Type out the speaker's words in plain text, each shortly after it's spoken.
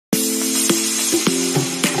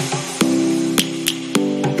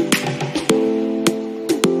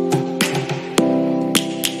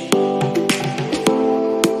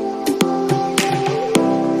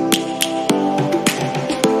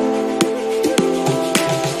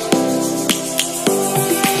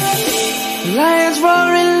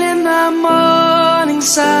morning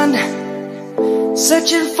sun,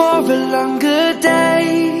 searching for a longer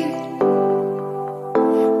day.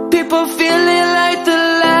 People feeling like the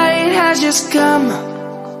light has just come.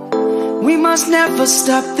 We must never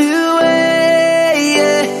stop the way,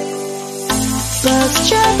 yeah. Birds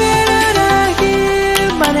jumping and I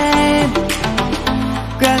hear my name,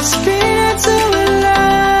 grasping into a life.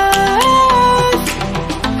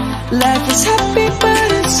 Life is happy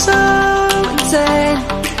but it's so insane.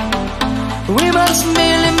 We must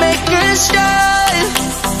merely make a start.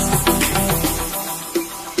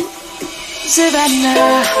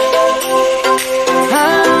 Savannah,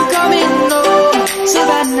 I'm coming home.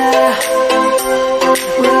 Savannah,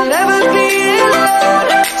 we'll never be alone.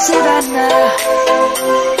 Savannah,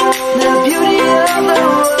 the beauty of the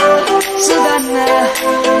world. Savannah,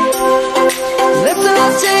 let's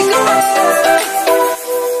all take a walk.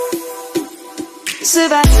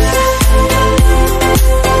 Savannah.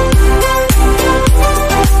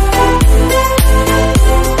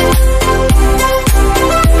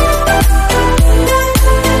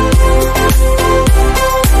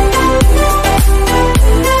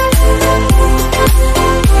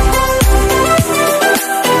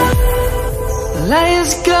 Light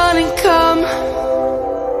is gonna come.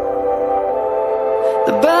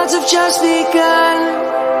 The birds have just begun.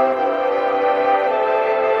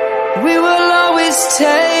 We will always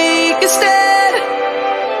take a stand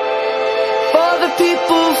for the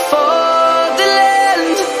people, for the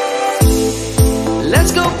land.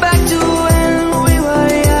 Let's go back to when we were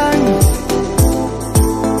young.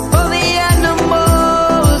 For the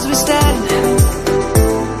animals we stand.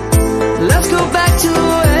 Let's go back to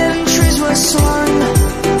when trees were swung.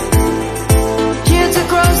 Kids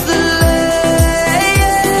across the land.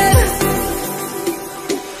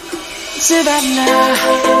 Savannah,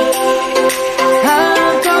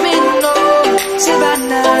 I'm coming home.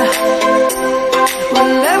 Savannah,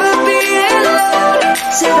 we'll never be alone.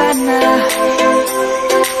 Savannah,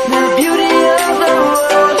 the beauty of the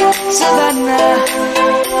world. Savannah,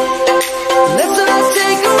 let's all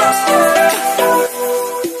take a walk.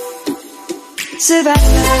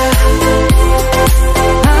 Savannah,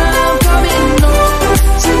 I'm coming home.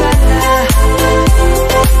 Savannah,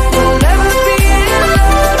 we'll never be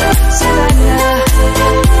alone. Savannah,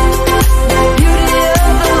 the beauty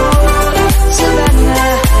of the world. Savannah,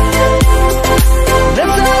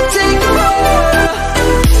 let's all take a walk.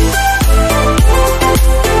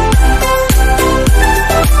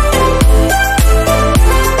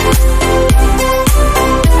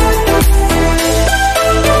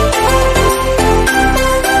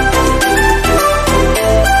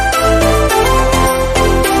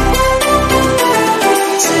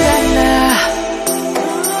 Savannah,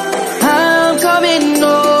 I'm coming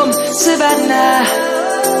home. Savannah,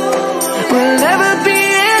 we'll never be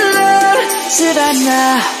alone.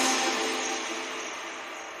 Savannah.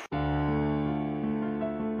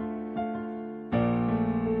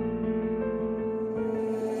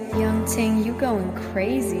 Young Ting, you going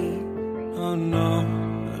crazy. Oh no,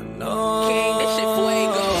 no. King, this shit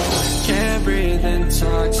fuego. Can't breathe in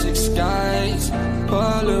toxic skies.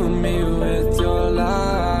 Pollute me with your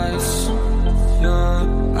lies. Yeah,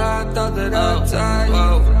 I thought that I'd die.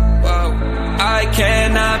 Whoa, whoa. I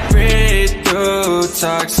cannot breathe through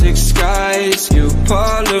toxic skies. You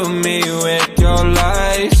pollute me with your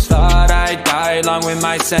lies. Thought I'd die along with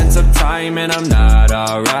my sense of time, and I'm not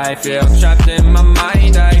alright. Feel trapped in my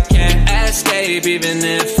mind, I can't escape even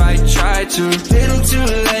if I try to. Little too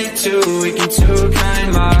late, too weak and too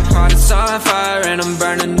kind. My heart is on fire and I'm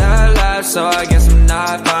burning alive, so I guess I'm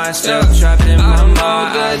not fine. Still trapped in my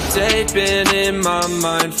mind. The date been in my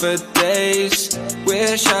mind for days.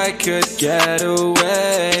 Wish I could get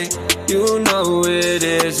away. You know it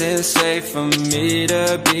isn't safe for me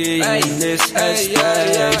to be in this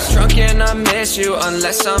headspace. Drunk and I miss you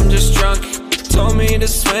unless I'm just drunk. Told me to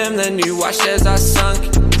swim, then you watched as I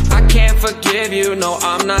sunk. I can't forgive you, no,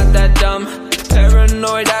 I'm not that dumb.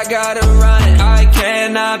 Paranoid, I gotta run. I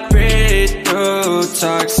cannot breathe through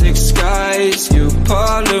toxic skies. You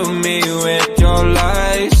pollute me with your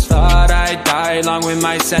lies. Thought I'd die along with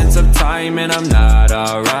my sense of time, and I'm not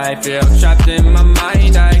alright. Feel trapped in my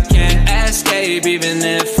mind, I can't escape even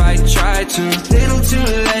if I try to. Little too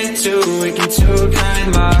late, too weak and too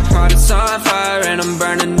kind. My heart is on fire and I'm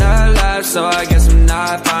burning alive, so I guess I'm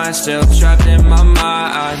not fine. Still trapped in my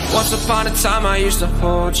mind. Once upon a time I used to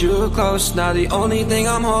hold you close. Now the only thing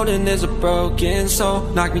I'm holding is a broken soul.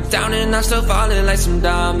 Knock me down and I'm still falling like some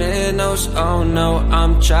dominoes. Oh no,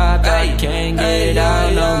 I'm trapped, I can't get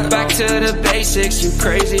out. No, back to to the basics, you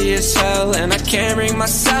crazy as hell. And I can't bring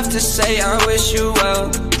myself to say I wish you well.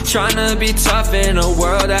 Tryna be tough in a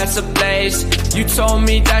world that's ablaze. You told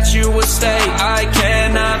me that you would stay. I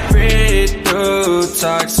cannot breathe through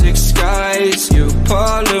toxic skies. You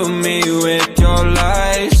pollute me with your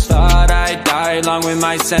lies. Thought I'd die along with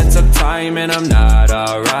my sense of time, and I'm not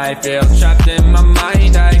alright. Feel trapped in my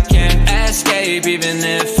mind, I can't escape even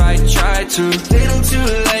if I try to. Little too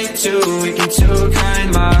late, too weak and too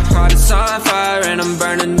kind. My heart is on fire and I'm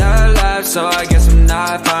burning alive, so I guess I'm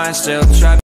not fine. Still trapped